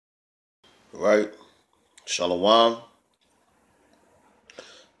Right? Shalom.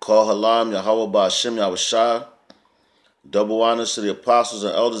 Call Halam, Yahweh Ba'ashem Yahushai. Double honors to the apostles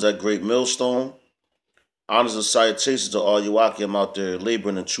and elders at Great Millstone. Honors and salutations to all you Akim out there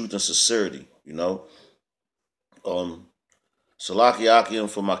laboring in truth and sincerity. Um, Salaki Akim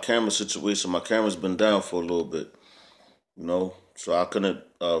for my camera situation. My camera's been down for a little bit, so I couldn't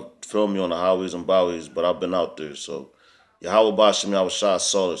film you on the highways and byways, but I've been out there. So Yahweh Ba'ashem Yahushai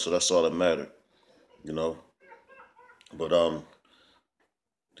saw it, so that's all that mattered, you know. But to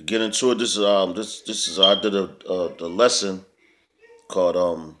get into it, this is I did a lesson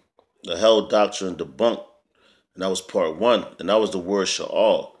called the Hell Doctrine Debunked, and that was part one, and that was the word Sha'al.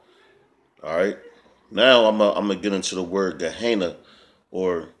 All right. Now I'm gonna get into the word Gehenna,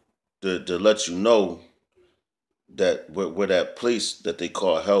 or to let you know that where that place that they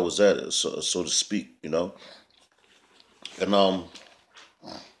call hell was at, so to speak. And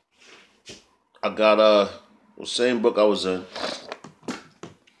I got the same book I was in.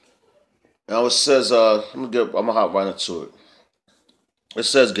 Now it says I'm gonna hop right into it. It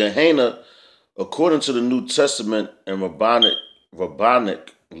says Gehenna, according to the New Testament and rabbinic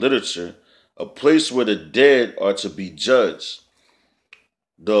literature, a place where the dead are to be judged,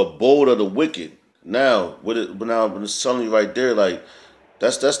 the abode of the wicked. Now, when it's telling you right there, like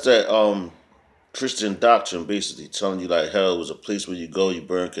that's that Christian doctrine basically telling you like hell was a place where you go, you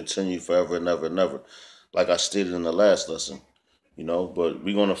burn, continue forever and ever and ever, like I stated in the last lesson. But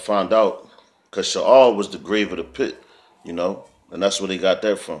we're gonna find out because Sha'al was the grave of the pit, and that's where they got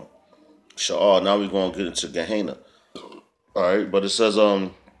that from. Sha'al. Now we're gonna get into Gehenna. All right, but it says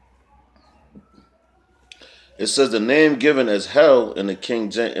the name given as hell in the King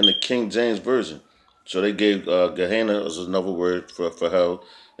James version. So they gave Gehenna as another word for hell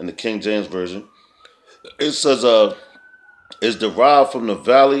in the King James version. It says is derived from the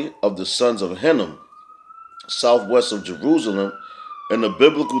valley of the sons of Hinnom, southwest of Jerusalem. In the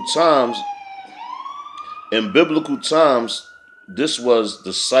biblical times, this was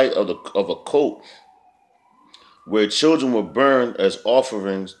the site of a cult where children were burned as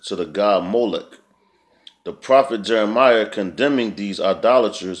offerings to the god Molech. The prophet Jeremiah, condemning these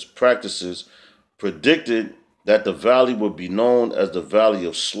idolatrous practices, predicted that the valley would be known as the Valley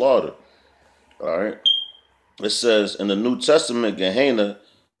of Slaughter. All right. It says in the New Testament, Gehenna,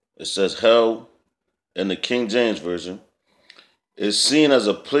 it says hell in the King James Version, is seen as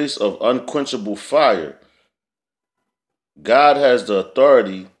a place of unquenchable fire. God has the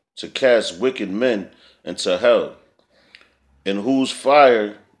authority to cast wicked men into hell, in whose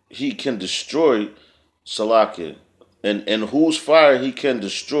fire he can destroy Salakia, and in whose fire he can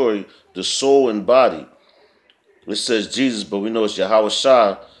destroy the soul and body. It says Jesus, but we know it's Yahweh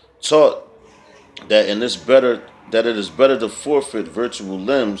Shah taught that it is better to forfeit virtual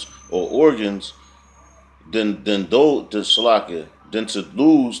limbs or organs than Salakia, than to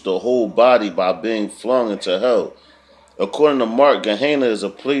lose the whole body by being flung into hell. According to Mark, Gehenna is a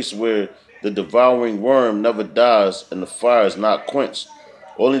place where the devouring worm never dies and the fire is not quenched.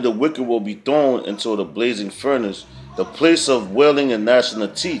 Only the wicked will be thrown into the blazing furnace, the place of wailing and gnashing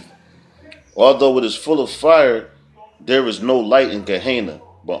of teeth. Although it is full of fire, there is no light in Gehenna,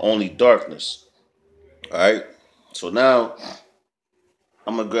 but only darkness. All right. So now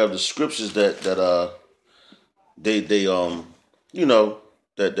I'm gonna grab the scriptures that they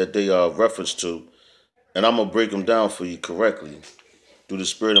that they reference to, and I'm gonna break them down for you correctly through the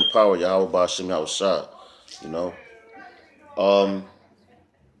spirit and power of Yahweh Ba'ashem Yahushua. You know. Um.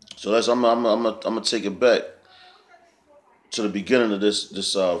 So I'm gonna take it back to the beginning of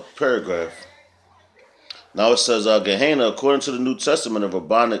this paragraph. Now it says Gehenna, according to the New Testament and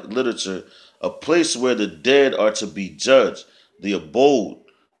rabbinic literature, a place where the dead are to be judged, the abode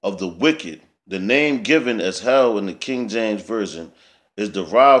of the wicked. The name given as hell in the King James Version is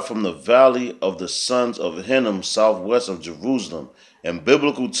derived from the valley of the sons of Hinnom, southwest of Jerusalem. In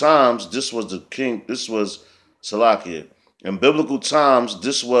biblical times, this was Salakia. In biblical times,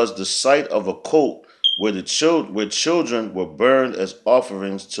 this was the site of a cult where children were burned as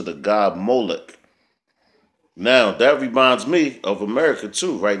offerings to the god Molech. Now that reminds me of America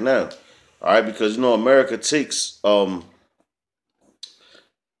too, right now. All right, because America takes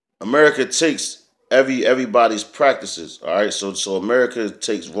everybody's practices. All right, so America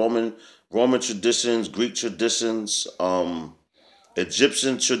takes Roman traditions, Greek traditions,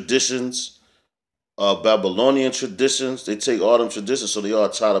 Egyptian traditions, Babylonian traditions. They take all them traditions, so they all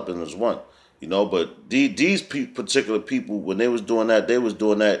tied up in this one. But these particular people, when they was doing that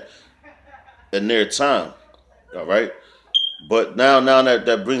in their time. All right. But now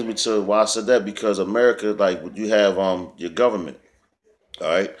that brings me to why I said that, because America, like, you have your government. All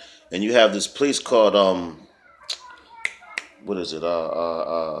right, and you have this place called what is it?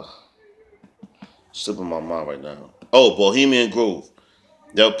 Slipping my mind right now. Oh, Bohemian Grove.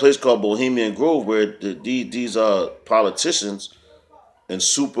 There's a place called Bohemian Grove where these politicians and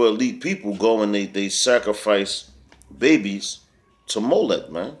super elite people go and they sacrifice babies to Molech,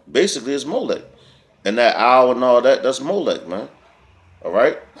 man. Basically, it's Molech. And that owl and all that, that's Molech, man. All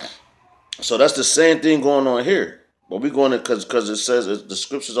right? So that's the same thing going on here. But we're going to, because it says, the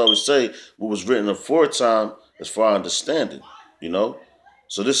scriptures always say, what was written aforetime is for our understanding, you know?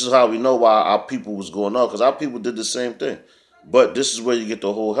 So this is how we know why our people was going on, because our people did the same thing. But this is where you get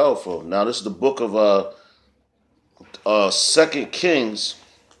the whole hell from. Now, this is the book of 2 Kings,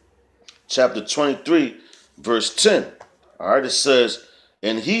 chapter 23, verse 10. All right, it says,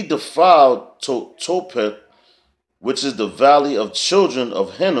 and he defiled Tophet, which is the valley of children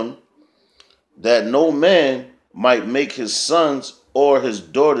of Hinnom, that no man might make his sons or his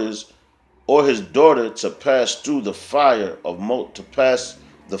daughters or his daughter to pass through the fire through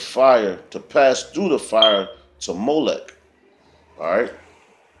the fire to Molech. All right.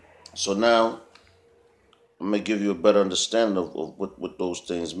 So now I'm gonna give you a better understanding of what those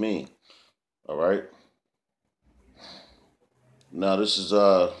things mean. All right. Now this is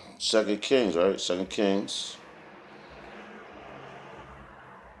 2 Kings, right? 2 Kings.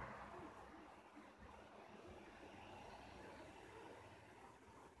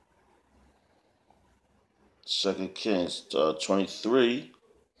 Second Kings 23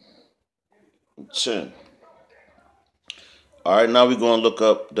 and 10. All right, now we're going to look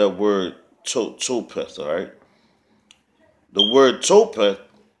up that word Topeth, all right? The word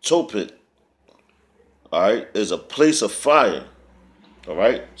Tophet, all right, is a place of fire, all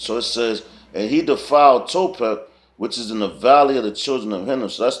right? So it says, and he defiled Tophet, which is in the valley of the children of Hinnom.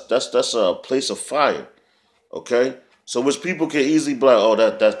 So that's a place of fire, okay? So which people can easily be like, oh,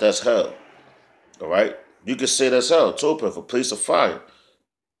 that's hell, all right? You could say that's hell, Tophet, a place of fire.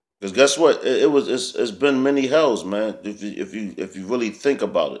 Because guess what? It's been many hells, man. If you really think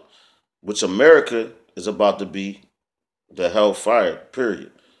about it, which America is about to be the hellfire.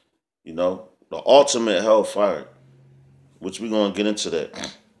 Period. You know, the ultimate hellfire, which we're gonna get into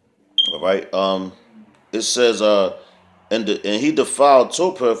that. All right. It says and he defiled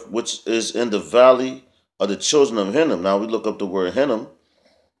Topeth, which is in the valley of the children of Hinnom. Now we look up the word Hinnom,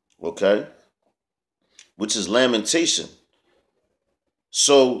 okay, which is lamentation.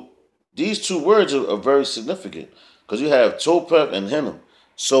 So these two words are very significant because you have Topeth and Hinnom.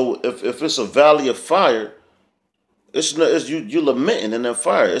 So if it's a valley of fire, it's you're lamenting in that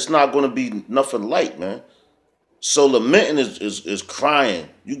fire. It's not going to be nothing light, man. So lamenting is crying.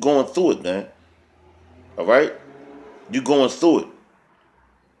 You going through it, man. All right, you going through it.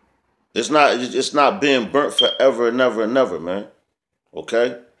 It's not being burnt forever and never and never, man.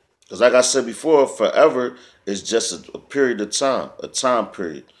 Okay, because like I said before, forever is just a period of time, a time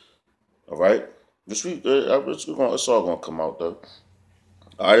period. All right, it's all gonna come out though.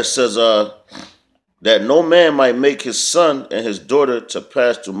 All right, it says that no man might make his son and his daughter to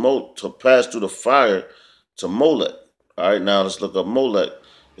pass through the fire to Molech. All right, now let's look up Molech.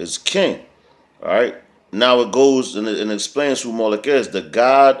 It's king. All right, now it goes and it explains who Molech is, the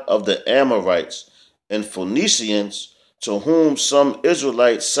god of the Amorites and Phoenicians, to whom some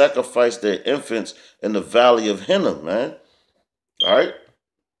Israelites sacrificed their infants in the valley of Hinnom. Man, all right.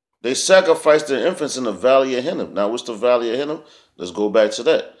 They sacrificed their infants in the valley of Hinnom. Now, what's the valley of Hinnom? Let's go back to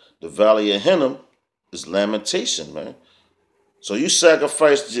that. The valley of Hinnom is lamentation, man. So you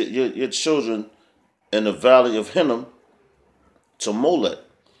sacrificed your children in the valley of Hinnom to Molech,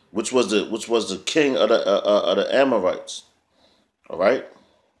 which was the king of the Amorites. All right,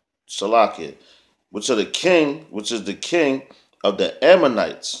 Salakia, which is the king of the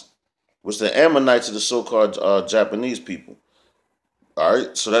Ammonites, which the Ammonites are the so-called Japanese people. All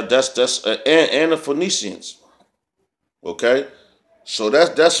right, so that's and the Phoenicians. Okay, so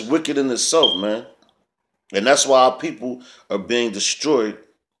that's wicked in itself, man, and that's why our people are being destroyed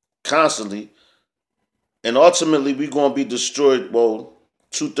constantly, and ultimately we're going to be destroyed. Well,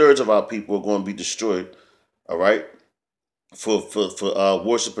 2/3 of our people are going to be destroyed. All right, for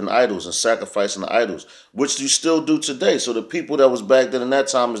worshiping idols and sacrificing the idols, which you still do today. So the people that was back then in that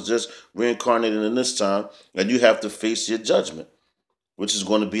time is just reincarnated in this time, and you have to face your judgment, which is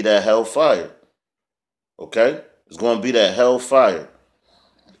going to be that hellfire. Okay? It's going to be that hellfire,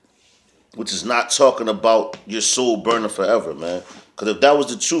 which is not talking about your soul burning forever, man. Because if that was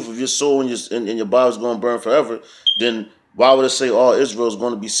the truth, if your soul and your body is going to burn forever, then why would it say all Israel is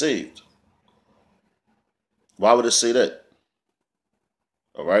going to be saved? Why would it say that?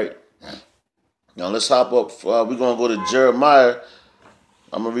 All right? Now let's hop up. We're going to go to Jeremiah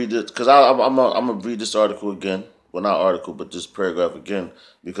I'm gonna read this because I'm gonna read this article again. Well, not article, but this paragraph again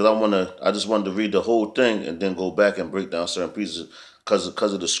because I just wanted to read the whole thing and then go back and break down certain pieces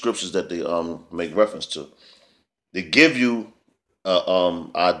because of the scriptures that they make reference to. They give you a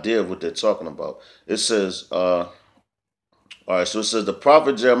idea of what they're talking about. It says all right, so it says the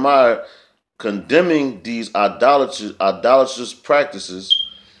prophet Jeremiah condemning these idolatrous practices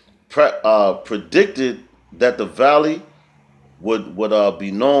predicted that the valley would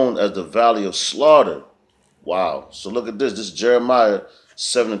be known as the valley of slaughter. Wow. So look at this. This is Jeremiah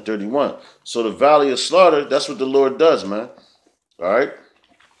 7:31. So the valley of slaughter, that's what the Lord does, man. All right?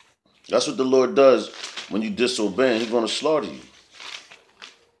 That's what the Lord does when you disobey. He's going to slaughter you.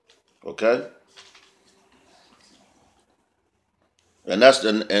 Okay?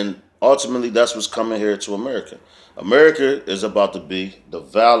 And ultimately that's what's coming here to America. America is about to be the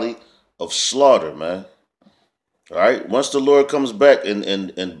valley of slaughter, man. All right. Once the Lord comes back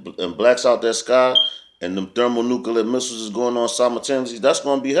and blacks out that sky and the thermonuclear missiles is going on simultaneously, that's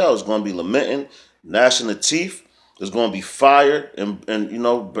going to be hell. It's going to be lamenting, gnashing the teeth. There's going to be fire and you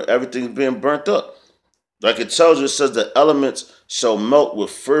know, everything's being burnt up. Like it tells you, it says the elements shall melt with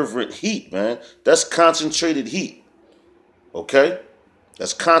fervent heat, man. That's concentrated heat. Okay?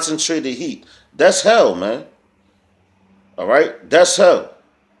 That's concentrated heat. That's hell, man. All right? That's hell.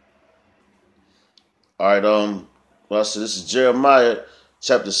 All right, well, I said this is Jeremiah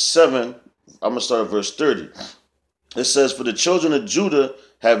chapter 7. I'm going to start at verse 30. It says, for the children of Judah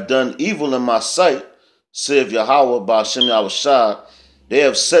have done evil in my sight, saith Yahweh by Hashem Yahushua. They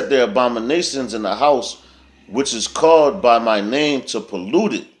have set their abominations in the house, which is called by my name, to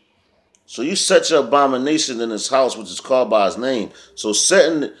pollute it. So you set your abomination in his house, which is called by his name. So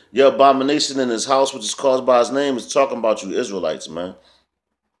setting your abomination in his house, which is called by his name, is talking about you Israelites, man.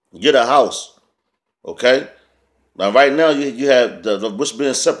 Get a house, okay? Now, right now, you have what's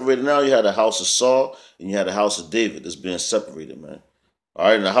being separated now. You had the house of Saul and you had the house of David that's being separated, man. All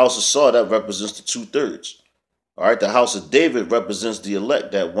right, and the house of Saul, that represents the 2/3. All right, the house of David represents the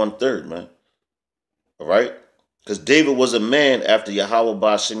elect, that 1/3, man. All right? Because David was a man after Yahweh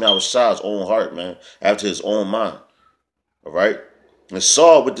by Hashem Yahushua's own heart, man, after his own mind. All right? And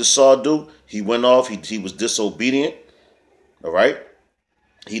Saul, what did Saul do? He went off, he was disobedient. All right?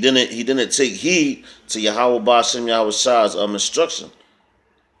 He didn't take heed to Yahweh by Hashem Yahushua's instruction.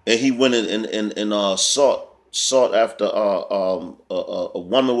 And he went and sought after a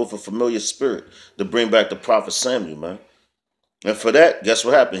woman with a familiar spirit to bring back the prophet Samuel, man. And for that, guess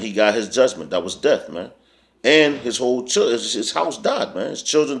what happened? He got his judgment. That was death, man. And his house died, man. His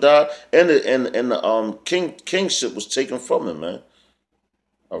children died, and the kingship was taken from him, man.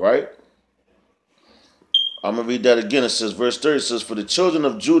 All right. I'm gonna read that again. It says, verse 30 says, for the children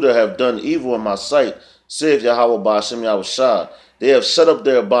of Judah have done evil in my sight, saith Yahweh by Hashem Yahushua. They have set up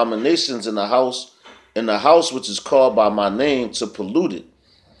their abominations in the house which is called by my name, to pollute it.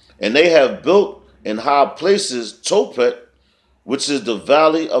 And they have built in high places Tophet, which is the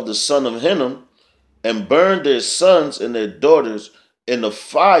valley of the son of Hinnom, and burned their sons and their daughters in the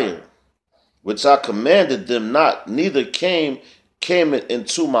fire, which I commanded them not, neither came it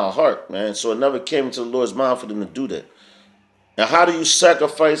into my heart, man. So it never came into the Lord's mind for them to do that. Now, how do you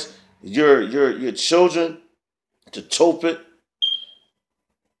sacrifice your children to Tophet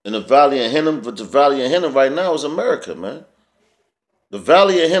in the valley of Hinnom? But the valley of Hinnom right now is America, man. The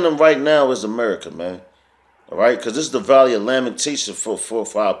valley of Hinnom right now is America, man. All right, because this is the valley of lamentation for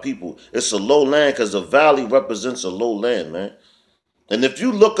our people. It's a low land because the valley represents a low land, man. And if you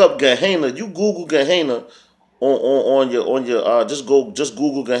look up Gehenna, you Google Gehenna on your just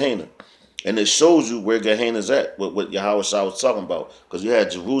Google Gehenna, and it shows you where Gehenna's at. What Yahweh Shah was talking about, because you had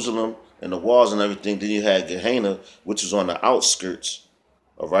Jerusalem and the walls and everything. Then you had Gehenna, which was on the outskirts.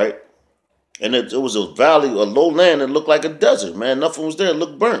 All right, and it was a valley, a low land that looked like a desert, man. Nothing was there. It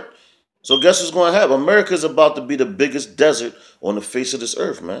looked burnt. So guess what's going to happen? America's about to be the biggest desert on the face of this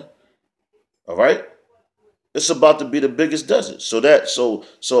earth, man. All right? It's about to be the biggest desert. So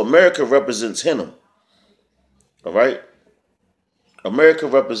America represents Hinnom. All right? America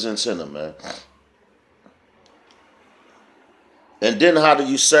represents Hinnom, man. And then how do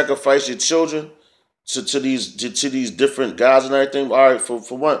you sacrifice your children to these different gods and everything? All right,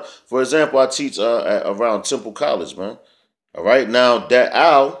 for example, I teach around Temple College, man. All right? Now that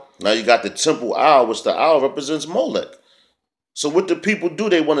owl. Now you got the temple owl, which the owl represents Molech. So what do people do?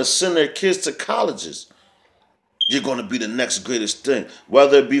 They want to send their kids to colleges. You're going to be the next greatest thing.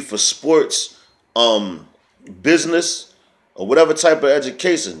 Whether it be for sports, business, or whatever type of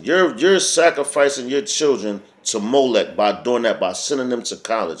education. You're sacrificing your children to Molech by doing that, by sending them to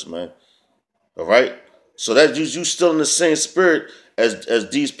college, man. All right? So that you still in the same spirit as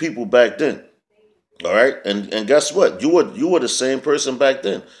these people back then. All right, and guess what? You were the same person back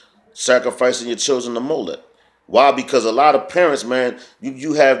then, sacrificing your children to Molech. Why? Because a lot of parents, man,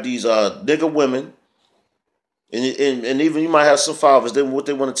 you have these nigger women, and even you might have some fathers. Then what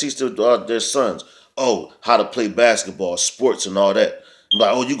they want to teach their sons? Oh, how to play basketball, sports, and all that.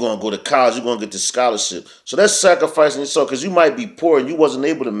 Like, oh, you're gonna go to college, you're gonna get this scholarship. So that's sacrificing yourself because you might be poor and you wasn't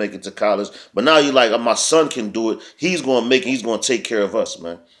able to make it to college, but now you're like, oh, my son can do it. He's gonna make it. He's gonna take care of us,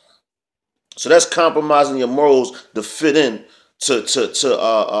 man. So that's compromising your morals to fit in to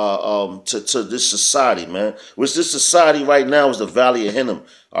this society, man. Which this society right now is the Valley of Hinnom,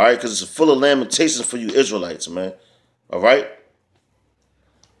 all right? Because it's full of lamentations for you Israelites, man. All right?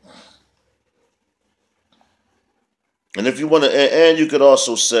 And if you want to, and you could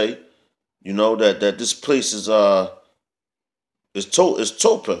also say, you know, that this place is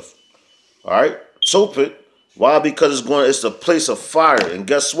Topeth, all right? Tophet. Why? Because it's a place of fire. And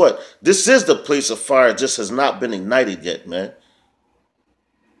guess what? This is the place of fire. It just has not been ignited yet, man.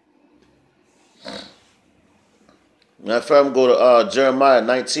 Now, if I'm going to Jeremiah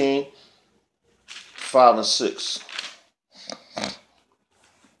 19, 5 and 6.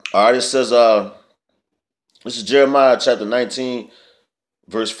 All right, it says, this is Jeremiah chapter 19,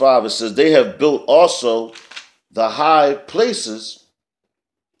 verse 5. It says, they have built also the high places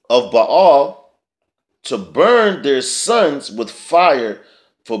of Baal to burn their sons with fire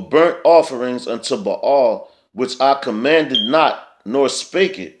for burnt offerings unto Baal, which I commanded not, nor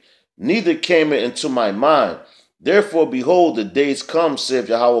spake it, neither came it into my mind. Therefore, behold, the days come, saith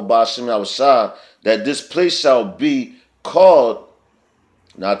Yahweh Ba'ashem Yahushua, that this place shall be called,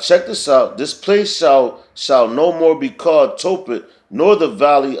 now check this out, this place shall no more be called Tophet, nor the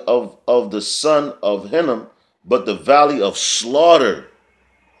valley of the son of Hinnom, but the valley of slaughter.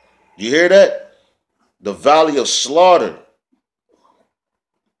 You hear that? The valley of slaughter.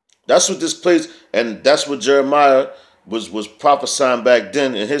 That's what this place, and that's what Jeremiah was prophesying back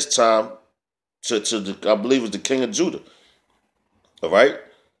then in his time to the, I believe it was the king of Judah. All right?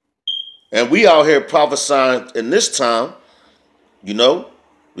 And we out here prophesying in this time, you know,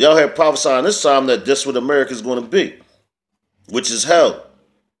 we out here prophesying this time that this is what America is going to be, which is hell.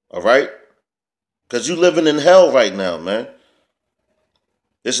 All right? Because you living in hell right now, man.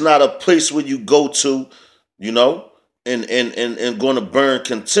 It's not a place where you go to, you know, and going to burn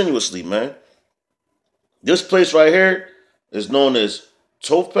continuously, man. This place right here is known as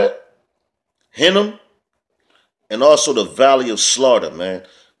Tophet, Hinnom, and also the Valley of Slaughter, man.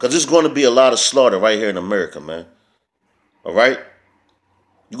 Because there's going to be a lot of slaughter right here in America, man. All right?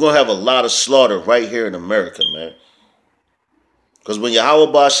 You're going to have a lot of slaughter right here in America, man. Because when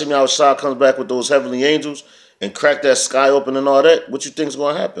Yahweh Ba'ashem Yahushua comes back with those heavenly angels and crack that sky open and all that, what you think is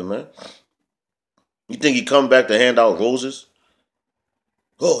going to happen, man? You think he come back to hand out roses?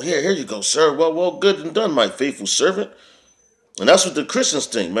 Oh, here you go, sir. Well, good and done, my faithful servant. And that's what the Christians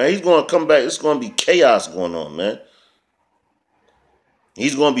think, man. He's going to come back. It's going to be chaos going on, man.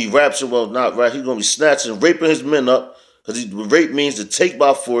 He's going to be raptured. Well, not right. He's going to be snatching, raping his men up. Because rape means to take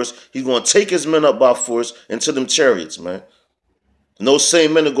by force. He's going to take his men up by force into them chariots, man. And those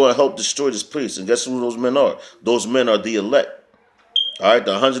same men are going to help destroy this place. And guess who those men are? Those men are the elect. All right,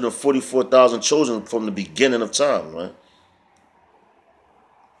 the 144,000 chosen from the beginning of time, man.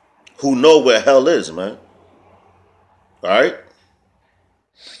 Who know where hell is, man. All right?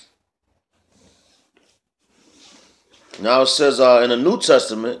 Now it says in the New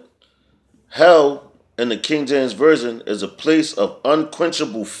Testament, hell in the King James Version is a place of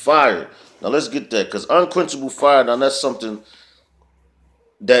unquenchable fire. Now let's get that, because unquenchable fire, now that's something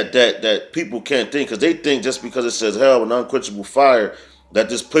that people can't think, because they think just because it says hell and unquenchable fire, that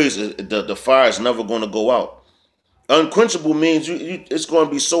this place, the fire is never going to go out. Unquenchable means it's going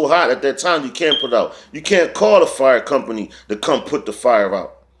to be so hot at that time you can't put out. You can't call the fire company to come put the fire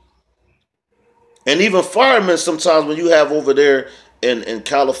out. And even firemen sometimes, when you have over there in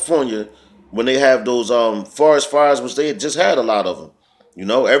California, when they have those forest fires, which they just had a lot of them. You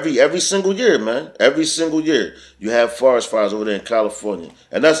know, every single year, man. Every single year you have forest fires over there in California.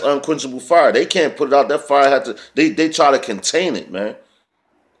 And that's unquenchable fire. They can't put it out. That fire had to, they try to contain it, man.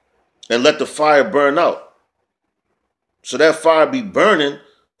 And let the fire burn out. So that fire be burning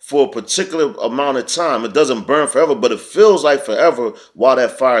for a particular amount of time. It doesn't burn forever, but it feels like forever while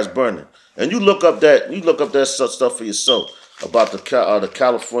that fire is burning. And you look up that stuff for yourself about the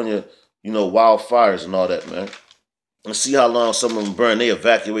California, you know, wildfires and all that, man. And see how long some of them burn. They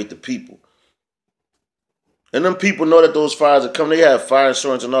evacuate the people. And them people know that those fires are coming. They have fire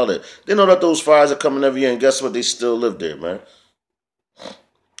insurance and all that. They know that those fires are coming every year, and guess what? They still live there, man.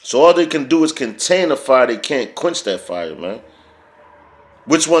 So all they can do is contain the fire. They can't quench that fire, man.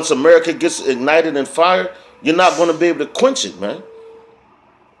 which once America gets ignited in fire, you're not going to be able to quench it, man.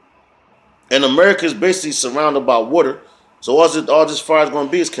 And America is basically surrounded by water. So all this fire is going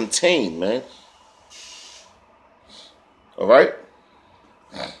to be is contained, man. All right?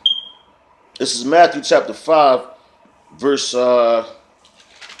 This is Matthew chapter 5, verse... I'm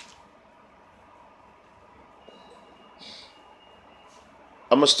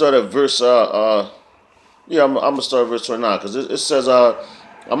going to start at verse... I'm going to start at verse 29, because it says...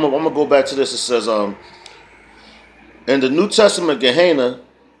 I'm going to go back to this. It says... in the New Testament, Gehenna,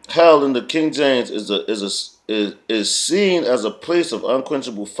 hell in the King James, is seen as a place of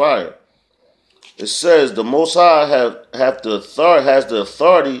unquenchable fire. It says the Most High has the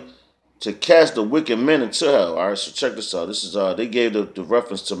authority to cast the wicked men into hell. All right, so check this out. This is they gave the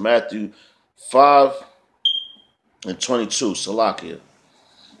reference to Matthew 5 and 22. Salakia.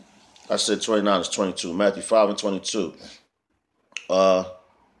 I said 29 is 22. Matthew 5 and 22. I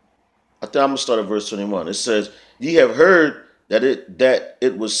think I'm gonna start at verse 21. It says, "Ye have heard that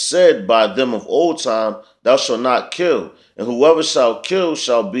it was said by them of old time, Thou shalt not kill, and whoever shall kill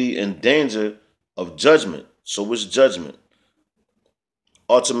shall be in danger of judgment." So which judgment?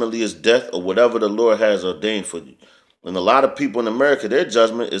 Ultimately is death, or whatever the Lord has ordained for you. And a lot of people in America, their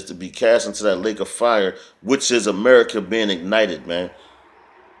judgment is to be cast into that lake of fire, which is America being ignited, man.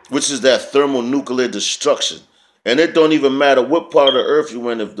 Which is that thermonuclear destruction. And it don't even matter what part of the earth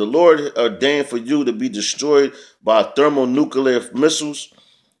you're in. If the Lord ordained for you to be destroyed by thermonuclear missiles,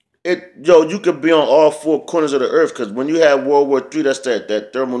 you could be on all four corners of the earth, because when you have World War III, that's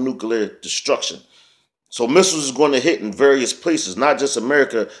that thermonuclear destruction. So missiles is going to hit in various places, not just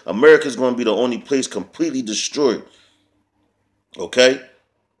America. America is going to be the only place completely destroyed. Okay?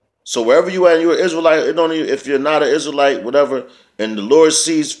 So wherever you are, you're an Israelite, if you're not an Israelite, whatever, and the Lord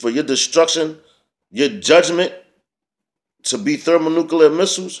sees for your destruction, your judgment to be thermonuclear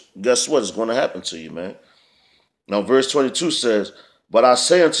missiles, guess what? It's going to happen to you, man. Now, verse 22 says, "But I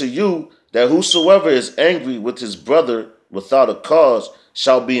say unto you that whosoever is angry with his brother without a cause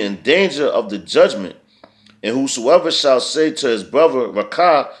shall be in danger of the judgment. And whosoever shall say to his brother,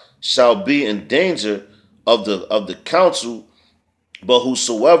 Rakah, shall be in danger of the council. But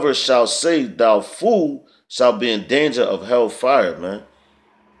whosoever shall say, Thou fool, shall be in danger of hell fire," man.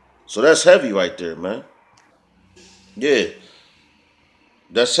 So that's heavy right there, man. Yeah.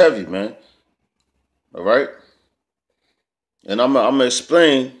 That's heavy, man. All right? And I'm going to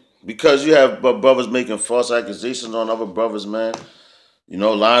explain, because you have brothers making false accusations on other brothers, man.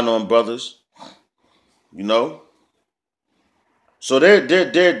 Lying on brothers. So they're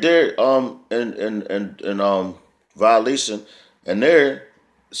in violation, and they're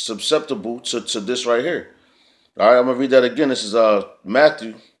susceptible to this right here. All right, I'm gonna read that again. This is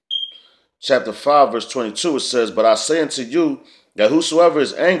Matthew chapter 5, verse 22. It says, "But I say unto you that whosoever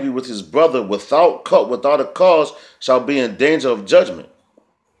is angry with his brother without a cause shall be in danger of judgment."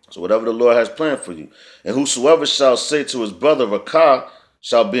 So whatever the Lord has planned for you. "And whosoever shall say to his brother, Rakah,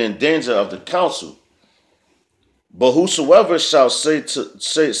 shall be in danger of the council. But whosoever shall say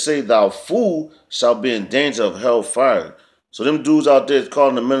Thou fool, shall be in danger of hell fire." So them dudes out there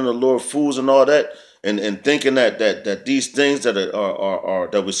calling the men of the Lord fools and all that, and thinking that these things that are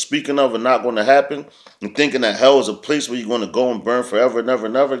that we're speaking of are not going to happen, and thinking that hell is a place where you're going to go and burn forever, never,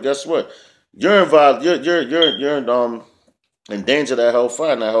 never. Guess what? You're involved. You're in danger of that hell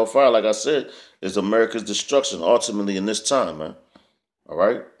fire. And that hell fire, like I said, is America's destruction ultimately in this time, man. All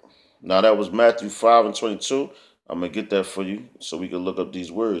right. Now that was Matthew 5 and 22. I'm going to get that for you so we can look up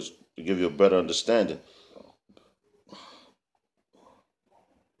these words to give you a better understanding.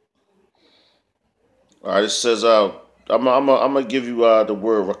 All right, it says, I'm going to give you the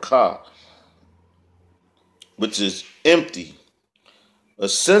word Rakah, which is empty. A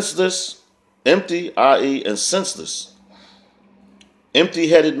senseless, empty, i.e., and senseless.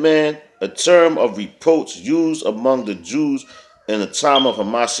 Empty-headed man, a term of reproach used among the Jews in the time of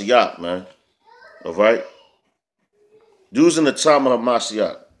Hamashiach, man. All right? Used in the time of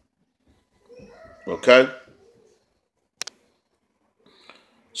Hamashiach. Okay?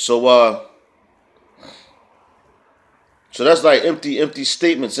 So that's like empty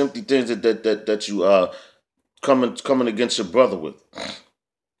statements, empty things that you coming against your brother with.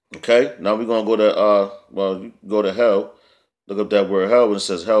 Okay? Now we're gonna go to you go to hell. Look up that word hell when it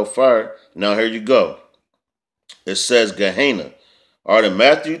says hell fire. Now here you go. It says Gehenna. All right, in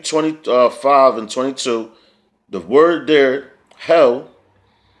Matthew 25 and 22, the word there, hell,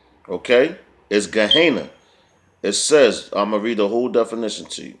 okay, is Gehenna. It says, I'm going to read the whole definition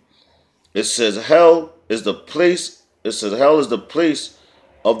to you. It says hell is the place,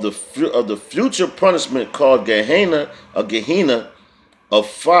 of the future punishment called Gehenna, or Gehenna, of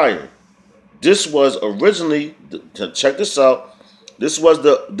fire. This was originally, check this out. This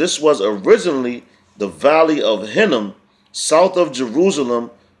was originally the valley of Hinnom, south of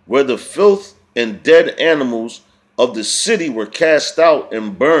Jerusalem, where the filth and dead animals of the city were cast out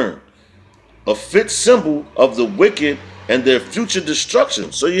and burned. A fit symbol of the wicked and their future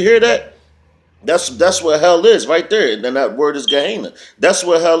destruction. So you hear that? That's what hell is right there. And then that word is Gehenna. That's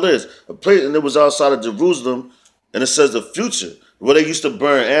what hell is. A place, and it was outside of Jerusalem, and it says the future, where they used to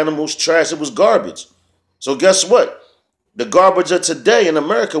burn animals, trash. It was garbage. So guess what? The garbage of today in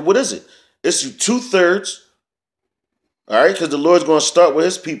America, what is it? It's 2/3. All right, because the Lord's going to start with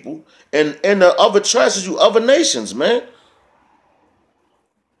his people. And the other trash is you other nations, man.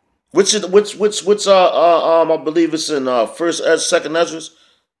 I believe it's in second Ezra,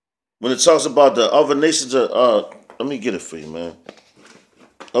 when it talks about the other nations. Let me get it for you, man.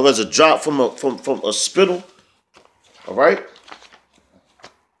 Oh, there's a drop from a spittle. All right.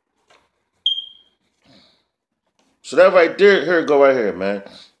 So that right there, here it go right here, man.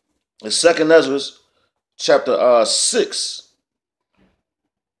 It's second Ezra, chapter 6.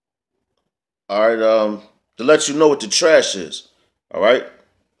 All right, to let you know what the trash is. All right.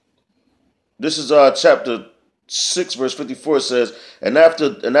 This is chapter 6, verse 54. It says, and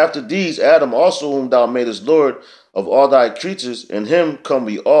after these, Adam also, whom thou madest Lord of all thy creatures, in him come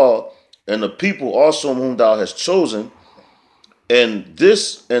we all, and the people also whom thou hast chosen. And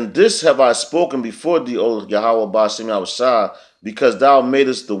this have I spoken before thee, O Yahweh Ba'ashem Yahushua, because thou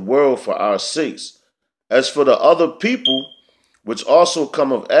madest the world for our sakes. As for the other people, which also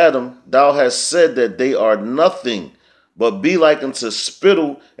come of Adam, thou hast said that they are nothing, but be like unto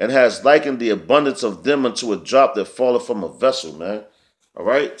spittle, and has likened the abundance of them unto a drop that falleth from a vessel, man. All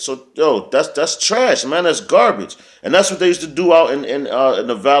right, so yo, that's trash, man. That's garbage, and that's what they used to do out in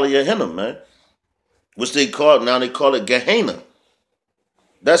the valley of Hinnom, man. Which they call it Gehenna.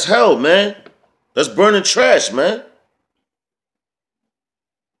 That's hell, man. That's burning trash, man.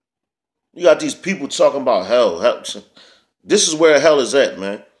 You got these people talking about hell. This is where hell is at,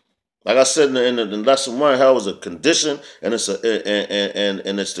 man. Like I said in lesson 1, hell is a condition, and it's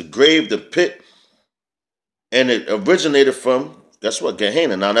it's the grave, the pit, and it originated from, guess what,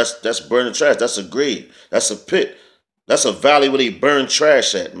 Gehenna. Now that's burning trash. That's a grave. That's a pit. That's a valley where they burn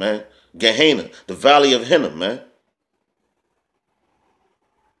trash at, man. Gehenna, the valley of Hinnom, man.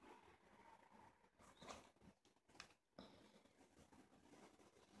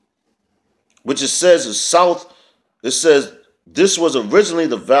 Which it says is south. It says this was originally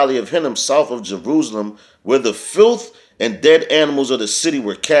the valley of Hinnom, south of Jerusalem, where the filth and dead animals of the city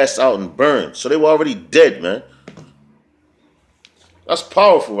were cast out and burned. So they were already dead, man. That's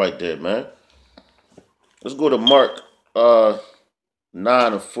powerful right there, man. Let's go to Mark 9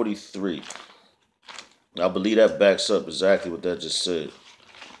 and 43. I believe that backs up exactly what that just said.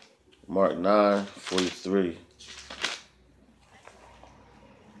 Mark 9, 43.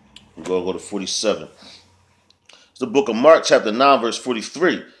 We're going to go to 47. It's the book of Mark, chapter 9, verse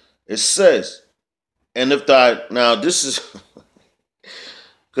 43. It says, and if thy, now this is,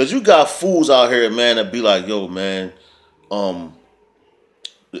 because you got fools out here, man, that be like, yo, man,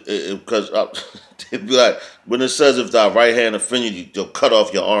 because it'd be like, when it says if thy right hand offend you, you'll cut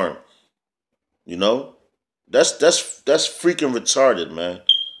off your arm. You know? That's freaking retarded, man.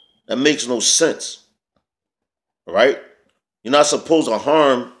 That makes no sense. All right? You're not supposed to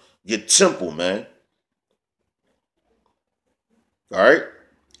harm your temple, man. All right?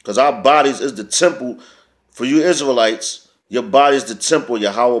 Because our bodies is the temple. For you Israelites, your body is the temple of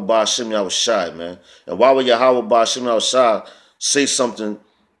Yahweh Ba'ashem Yahushua, man. And why would Yahweh Ba'ashem Yahushua say something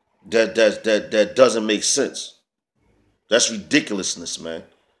that doesn't make sense? That's ridiculousness, man.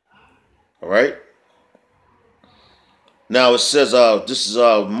 All right? Now it says, this is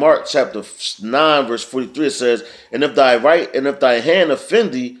Mark chapter 9, verse 43. It says, and if thy hand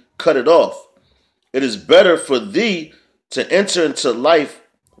offend thee, cut it off. It is better for thee to enter into life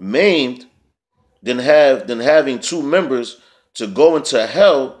maimed than having 2 members to go into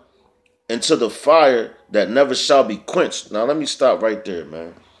hell, into the fire that never shall be quenched. Now let me stop right there,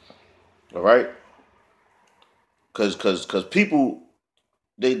 man. All right? Because people,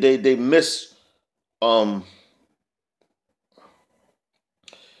 they miss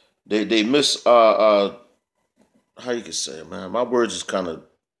They miss how you can say it, man. My words is kind of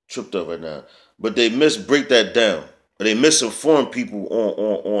tripped up right now, but they break that down, and they misinform people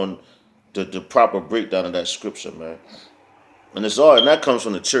on the proper breakdown of that scripture, man. And and that comes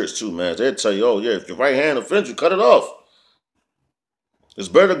from the church too, man. They tell you, oh yeah, if your right hand offends you, cut it off. It's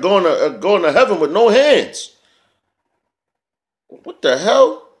better going to heaven with no hands. What the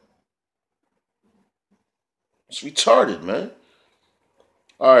hell? It's retarded, man.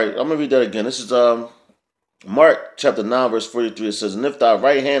 All right, I'm going to read that again. This is Mark chapter 9, verse 43. It says, and if thy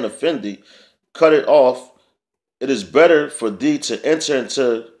right hand offend thee, cut it off. It is better for thee to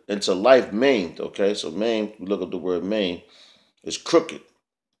enter into life maimed. Okay, so maimed, we look up the word maimed, is crooked.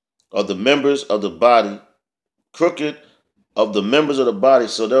 Of the members of the body, crooked of the members of the body.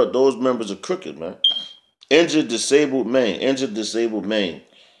 So those members are crooked, man. Injured, disabled, maimed. Injured, disabled, maimed.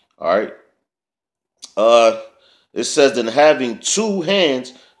 All right. It says, then having two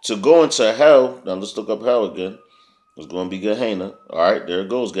hands to go into hell. Now let's look up hell again. It's going to be Gehenna. All right, there it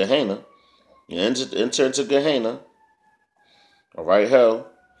goes, Gehenna. You enter into Gehenna. All right,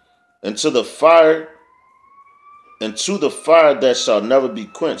 hell. Into the fire that shall never be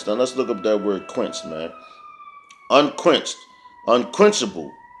quenched. Now let's look up that word quenched, man. Unquenched,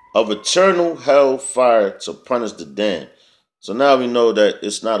 unquenchable, of eternal hell fire to punish the damned. So now we know that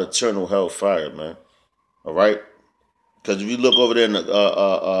it's not eternal hell fire, man. All right? Because if you look over there in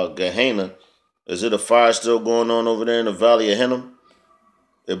the Gehenna, is it a fire still going on over there in the Valley of Hinnom?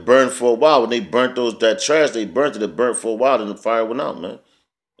 It burned for a while. When they burnt that trash, it burnt for a while, then the fire went out, man.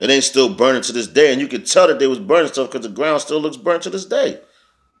 It ain't still burning to this day, and you can tell that they was burning stuff because the ground still looks burnt to this day.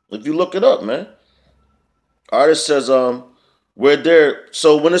 If you look it up, man. All right, it says, where there,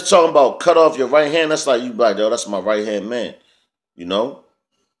 so when it's talking about cut off your right hand, that's like you like, yo, that's my right hand man. You know?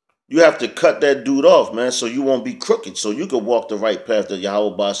 You have to cut that dude off, man, so you won't be crooked, so you can walk the right path that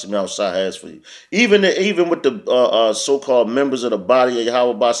Yahweh Bashim Yahushua has for you. Even with the so-called members of the body of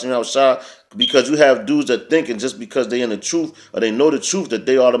Yahweh Bashim Yahushua, because you have dudes that thinking just because they in the truth or they know the truth that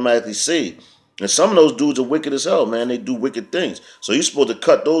they automatically saved. And some of those dudes are wicked as hell, man. They do wicked things. So you're supposed to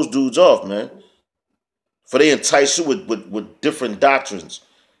cut those dudes off, man. For they entice you with different doctrines,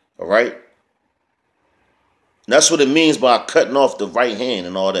 all right? And that's what it means by cutting off the right hand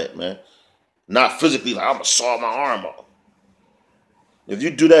and all that, man. Not physically, like, I'm going to saw my arm off. If you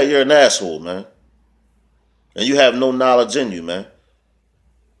do that, you're an asshole, man. And you have no knowledge in you, man.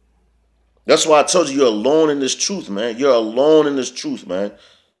 That's why I told you you're alone in this truth, man. You're alone in this truth, man.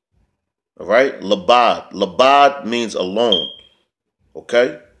 All right? Labad. Labad means alone.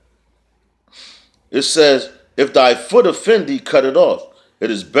 Okay? It says, if thy foot offend thee, cut it off. It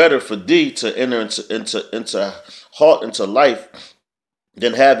is better for thee to enter into life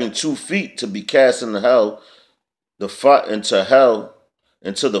than having 2 feet to be cast into hell, into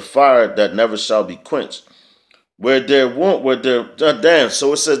the fire that never shall be quenched. Damn,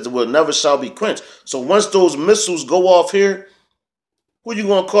 so it says that never shall be quenched. So once those missiles go off here, who you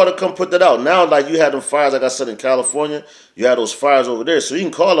gonna call to come put that out? Now, like you had them fires, like I said in California, you had those fires over there. So you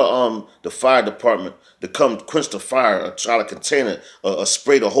can call the fire department to come quench the fire, or try to contain it, or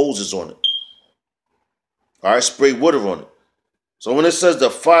spray the hoses on it. All right, spray water on it. So when it says the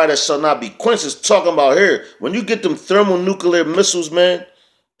fire that shall not be quenched, it's talking about here. When you get them thermonuclear missiles, man,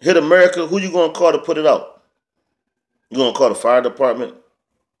 hit America, who you gonna call to put it out? You gonna call the fire department?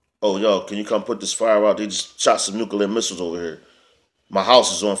 Oh, yo, can you come put this fire out? They just shot some nuclear missiles over here. My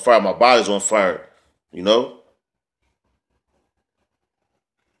house is on fire. My body's on fire. You know?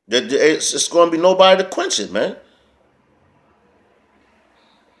 It's going to be nobody to quench it, man.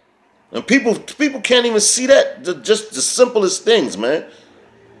 And people can't even see that. Just the simplest things, man.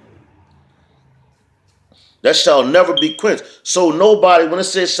 That shall never be quenched. So nobody, when it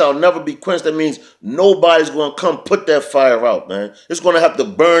says shall never be quenched, that means nobody's going to come put that fire out, man. It's going to have to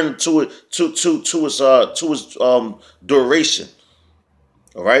burn to its duration.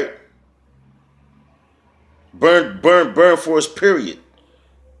 All right? Burn for its period.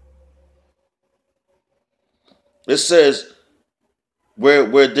 It says, where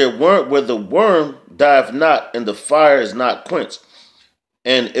the worm dieth not, and the fire is not quenched.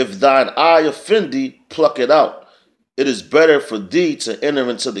 And if thine eye offend thee, pluck it out. It is better for thee to enter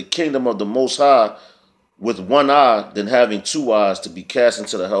into the kingdom of the Most High with one eye than having 2 eyes to be cast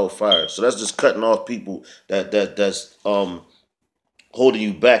into the hell fire. So that's just cutting off people that's holding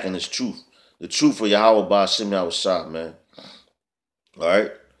you back in this truth. The truth of Yahweh Ba'ashem Yahushua, man. All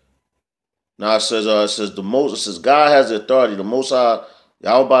right. Now it says God has the authority. The Most High,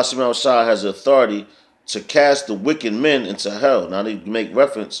 Yahweh Ba'ashem Yahushua, has the authority to cast the wicked men into hell. Now they make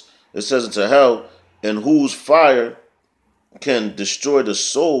reference. It says into hell, in whose fire can destroy the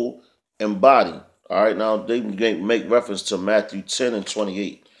soul and body. All right. Now they make reference to Matthew 10 and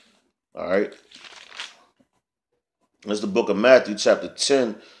 28. All right. That's the book of Matthew, chapter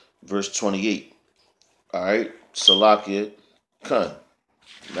 10, verse 28. All right. Salakia Khan.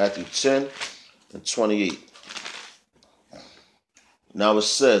 Matthew 10 and 28. Now it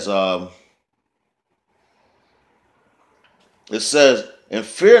says, and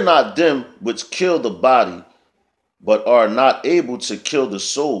fear not them which kill the body, but are not able to kill the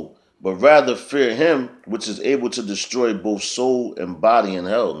soul, but rather fear him which is able to destroy both soul and body in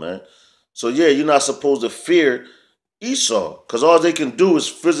hell, man. So yeah, you're not supposed to fear Esau, because all they can do is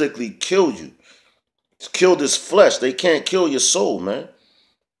physically kill you. Kill this flesh. They can't kill your soul, man.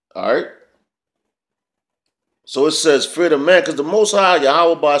 All right? So it says, fear the man, because the Most High,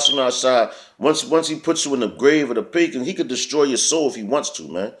 Yahweh Bashim outside, once he puts you in the grave of the pig, he could destroy your soul if he wants to,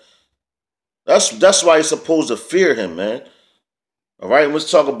 man. That's why you're supposed to fear him, man. All right, let's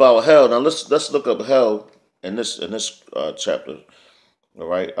talk about hell. Now let's look up hell in this chapter. All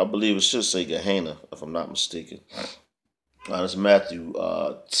right, I believe it should say Gehenna, if I'm not mistaken. It's Matthew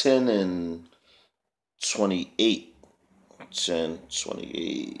 10 and 28. 10,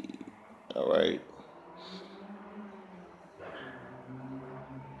 28. All right.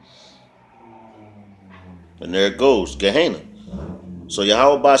 And there it goes, Gehenna. So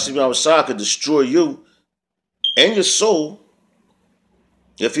Yahweh Bashim Yahweh could destroy you and your soul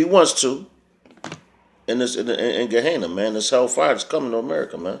if he wants to in Gehenna, man. This hellfire is coming to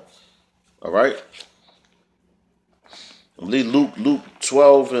America, man. All right. I believe Luke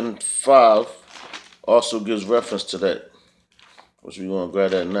 12 and 5 also gives reference to that. Which we want to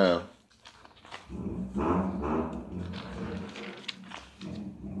grab that now.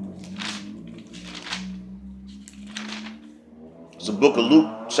 It's the book of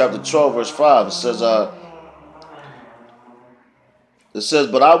Luke, chapter 12, verse 5. It says,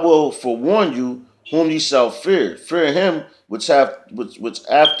 but I will forewarn you whom ye shall fear. Fear him which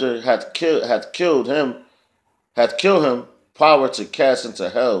after hath killed him power to cast into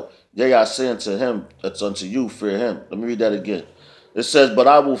hell. Yea, I say unto him, that's unto you, fear him. Let me read that again. It says, but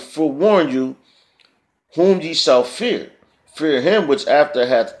I will forewarn you whom ye shall fear. Fear him which after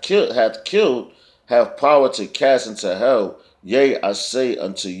hath killed have power to cast into hell. Yea, I say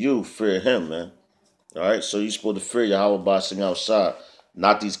unto you, fear him, man. All right, so you're supposed to fear Yahweh Bashim outside,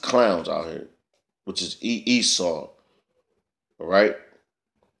 not these clowns out here, which is Esau. All right.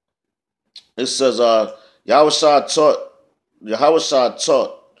 It says, Yahweh taught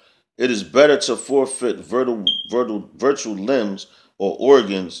it is better to forfeit virtual limbs or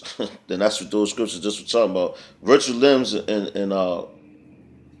organs. Then that's what those scriptures just were talking about. Virtual limbs and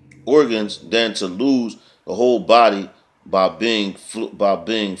organs than to lose the whole body by being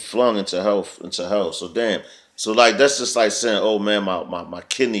flung into hell. So damn. So like that's just like saying, oh man, my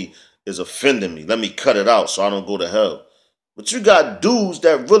kidney is offending me. Let me cut it out so I don't go to hell. But you got dudes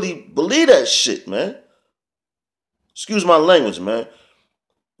that really believe that shit, man. Excuse my language, man.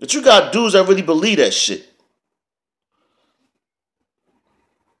 But you got dudes that really believe that shit.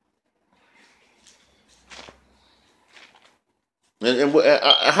 And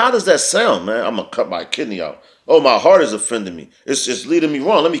how does that sound, man? I'm going to cut my kidney out. Oh, my heart is offending me. It's leading me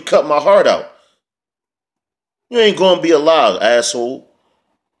wrong. Let me cut my heart out. You ain't going to be alive, asshole.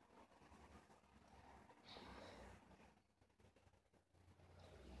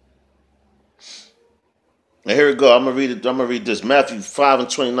 And here we go. I'm gonna read it. I'm gonna read this. Matthew 5 and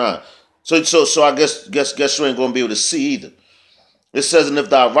 29. So I guess you ain't gonna be able to see either. It says, and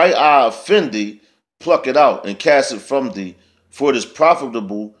if thy right eye offend thee, pluck it out and cast it from thee, for it is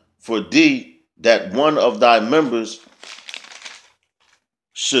profitable for thee that one of thy members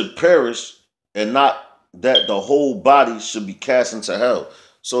should perish, and not that the whole body should be cast into hell.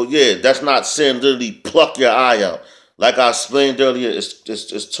 So yeah, that's not saying literally pluck your eye out. Like I explained earlier,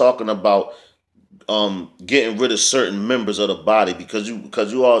 it's talking about getting rid of certain members of the body because you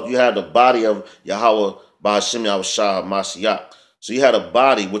have the body of Yahweh Ba'ashim Yahushua Mashiach. So you had a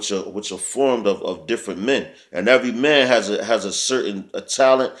body which are formed of different men, and every man has a certain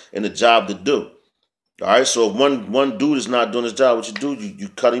talent and a job to do. All right, so if one dude is not doing his job, what you do, you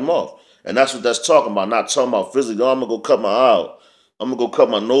cut him off, and that's what that's talking about. Not talking about physically. Oh, I'm gonna go cut my eye out. I'm gonna go cut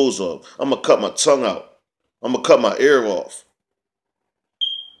my nose off. I'm gonna cut my tongue out. I'm gonna cut my ear off.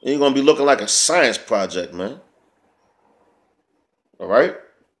 And you're going to be looking like a science project, man. All right?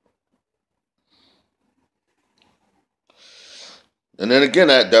 And then again,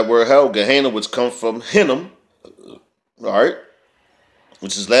 that word hell, Gehenna, which comes from Hinnom, all right?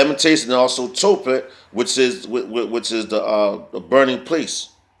 Which is lamentation, and also Tophet, which is the burning place.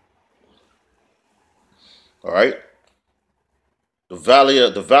 All right? The valley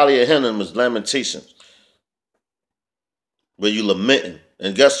of Hinnom is lamentation, where you lamenting.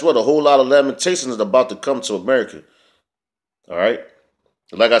 And guess what? A whole lot of lamentation is about to come to America. All right?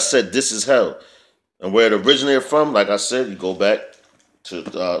 Like I said, this is hell. And where it originated from, like I said, you go back to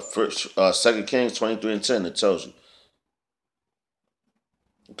 2 Kings 23 and 10. It tells you.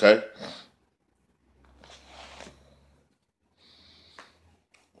 Okay?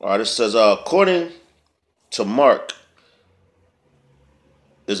 All right, it says, according to mark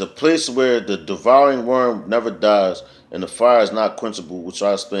is a place where the devouring worm never dies and the fire is not quenchable, which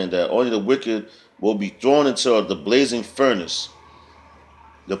I explained that only the wicked will be thrown into the blazing furnace.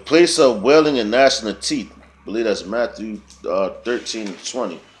 The place of wailing and gnashing of teeth. I believe that's Matthew 13 and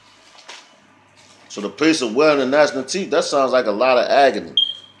 20. So the place of wailing and gnashing of teeth, that sounds like a lot of agony.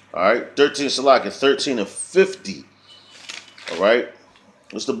 All right, 13 Salak 13 and 50. All right,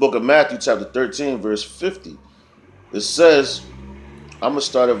 it's the book of Matthew, chapter 13, verse 50. It says, I'm going to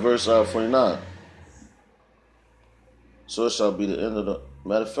start at verse 49. So it shall be the end of the...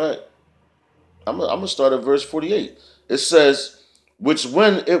 Matter of fact, I'm going to start at verse 48. It says, which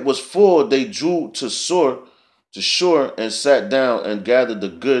when it was full, they drew to shore and sat down and gathered the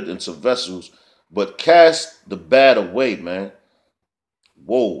good into vessels, but cast the bad away, man.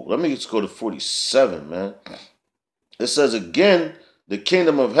 Whoa, let me just go to 47, man. It says, again, the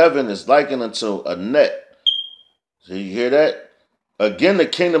kingdom of heaven is likened unto a net. So you hear that? Again, the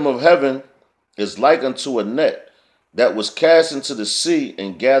kingdom of heaven is like unto a net that was cast into the sea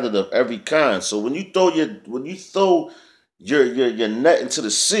and gathered of every kind. So when you throw your net into the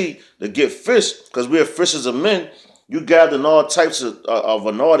sea to get fish, because we are fishers of men, you gathering all types of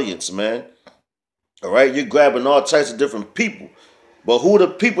an audience, man. All right, you're grabbing all types of different people. But who are the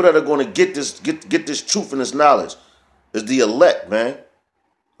people that are going to get this truth and this knowledge? It's the elect, man.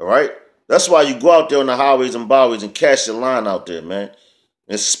 All right? That's why you go out there on the highways and byways and cast your line out there, man,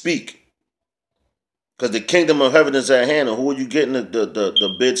 and speak. Because the kingdom of heaven is at hand. And who are you getting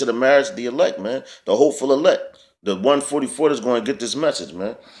the bid to the marriage? The elect, man. The hopeful elect. The 144 that's going to get this message,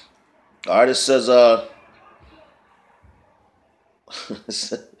 man. All right, it says,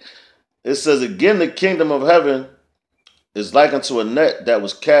 it says, again, the kingdom of heaven is like unto a net that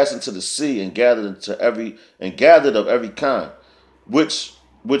was cast into the sea and gathered of every kind, which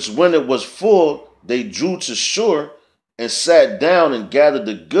when it was full, they drew to shore and sat down and gathered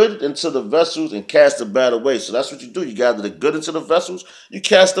the good into the vessels and cast the bad away. So that's what you do. You gather the good into the vessels, you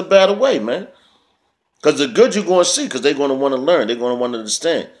cast the bad away, man. Because the good you're going to see, because they're going to want to learn. They're going to want to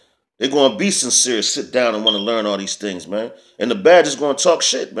understand. They're going to be sincere, sit down and want to learn all these things, man. And the bad is going to talk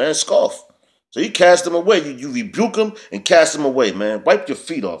shit, man, scoff. So you cast them away. You rebuke them and cast them away, man. Wipe your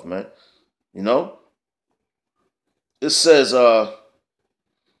feet off, man. You know? It says,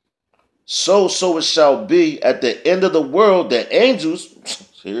 so it shall be at the end of the world, the angels,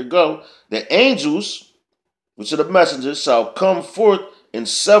 here you go, the angels, which are the messengers, shall come forth and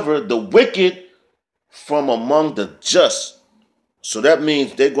sever the wicked from among the just. So that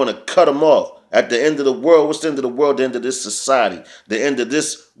means they're going to cut them off. At the end of the world, what's the end of the world? The end of this society. The end of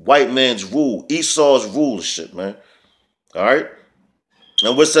this white man's rule. Esau's rulership, man. All right?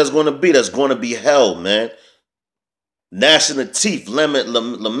 And what's that's going to be? That's going to be hell, man. Gnashing of teeth,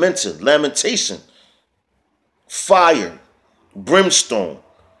 lamentation, fire, brimstone.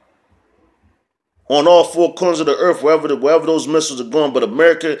 On all four corners of the earth, wherever those missiles are going. But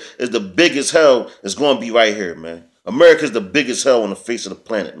America is the biggest hell. It's going to be right here, man. America is the biggest hell on the face of the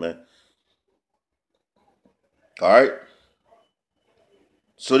planet, man. All right.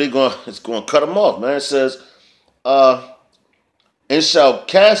 So it's going to cut them off, man. It says, and shall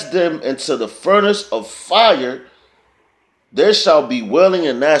cast them into the furnace of fire. There shall be wailing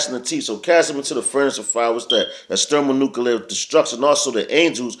and gnashing of teeth. So cast them into the furnace of fire. What's that? That's thermonuclear destruction. Also, the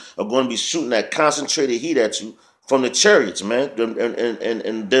angels are going to be shooting that concentrated heat at you from the chariots, man,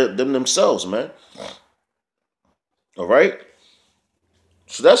 and them themselves, man. All right?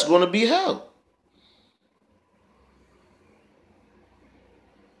 So that's going to be hell.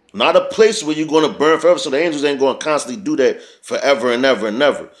 Not a place where you're going to burn forever. So the angels ain't going to constantly do that forever and ever and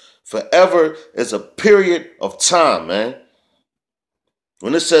ever. Forever is a period of time, man.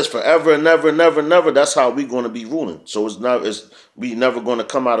 When it says forever and never and never and never, that's how we're going to be ruling. So we never going to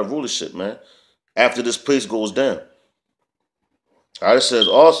come out of rulership, man. After this place goes down. All right,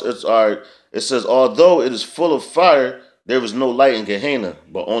 it says although it is full of fire, there is no light in Gehenna,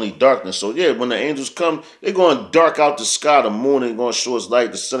 but only darkness. So yeah, when the angels come, they're going to dark out the sky. The moon ain't going to show its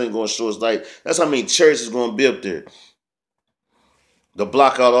light. The sun ain't going to show its light. That's how many chariots is going to be up there. To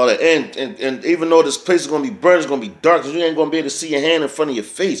block out all that. And even though this place is going to be burned, it's going to be dark, because you ain't going to be able to see your hand in front of your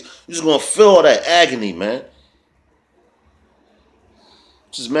face. You're just going to feel all that agony, man.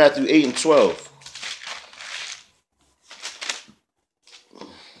 This is Matthew 8 and 12.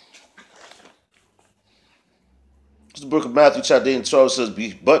 This is the book of Matthew chapter 8 and 12. Says,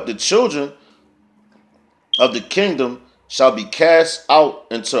 but the children of the kingdom shall be cast out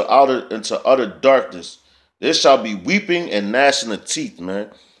into utter darkness. There shall be weeping and gnashing of teeth, man.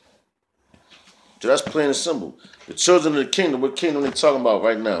 So that's plain and simple. The children of the kingdom, what kingdom they talking about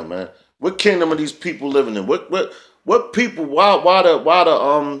right now, man? What kingdom are these people living in? What people? Why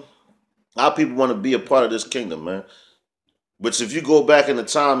people want to be a part of this kingdom, man? Which if you go back in the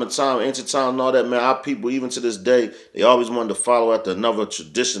ancient time and all that, man, our people, even to this day, they always wanted to follow after another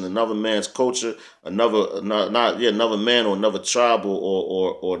tradition, another man's culture, another man or another tribe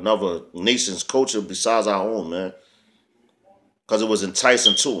or another nation's culture besides our own, man. Because it was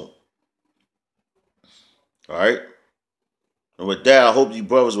enticing to them. All right? And with that, I hope you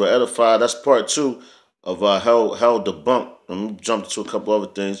brothers were edified. That's part 2 of Hell Debunked. And we jumped into a couple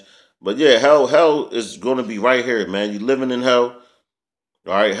other things. But yeah, hell is going to be right here, man. You're living in hell.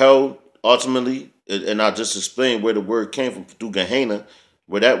 All right, hell, ultimately, and I just explained where the word came from through Gehenna,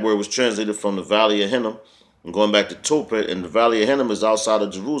 where that word was translated from the Valley of Hinnom, and going back to Tophet, and the Valley of Hinnom is outside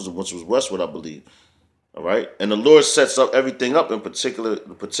of Jerusalem, which was westward, I believe. All right, and the Lord sets up everything up in particular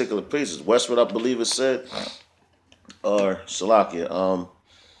places. Westward, I believe it said, or Salakia,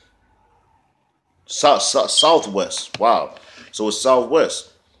 southwest. Wow, so it's southwest.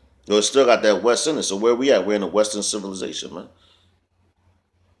 So it's still got that west in it. So where we at? We're in a Western civilization, man.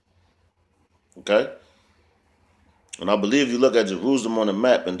 Okay? And I believe if you look at Jerusalem on the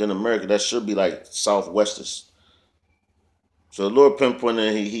map and then America, that should be like southwesters. So the Lord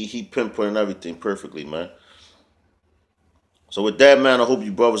pinpointed, he pinpointed everything perfectly, man. So with that, man, I hope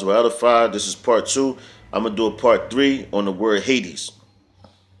you brothers were edified. This is part 2. I'm going to do a part 3 on the word Hades.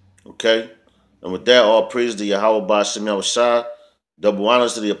 Okay? And with that, all praise to Yahweh Ba'Shem Yahushua. Double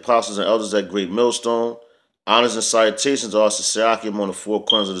honors to the apostles and elders at Great Millstone. Honors and salutations to all sincere Akim on the 4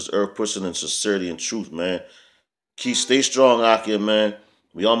 corners of this earth, pushing in sincerity and truth, man. Stay strong, Akim, man.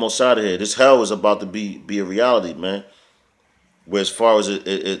 We almost out of here. This hell is about to be a reality, man. Where as far as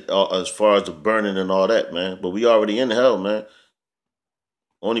the burning and all that, man. But we already in hell, man.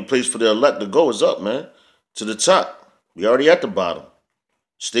 Only place for the elect to go is up, man. To the top. We already at the bottom.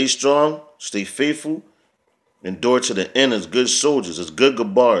 Stay strong. Stay faithful. Endure to the end as good soldiers, as good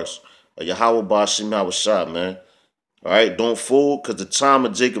gabars. Yahweh Ba'Shem Yahushua, man. All right, don't fool, because the time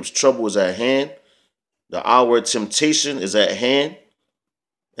of Jacob's trouble is at hand. The hour of temptation is at hand.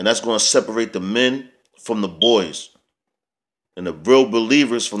 And that's going to separate the men from the boys. And the real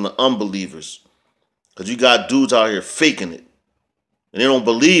believers from the unbelievers. Because you got dudes out here faking it. And they don't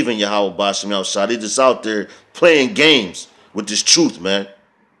believe in Yahweh Ba'Shem Yahushua. They just out there playing games with this truth, man.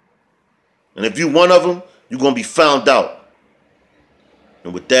 And if you one of them, you're going to be found out.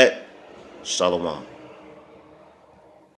 And with that, Shalom.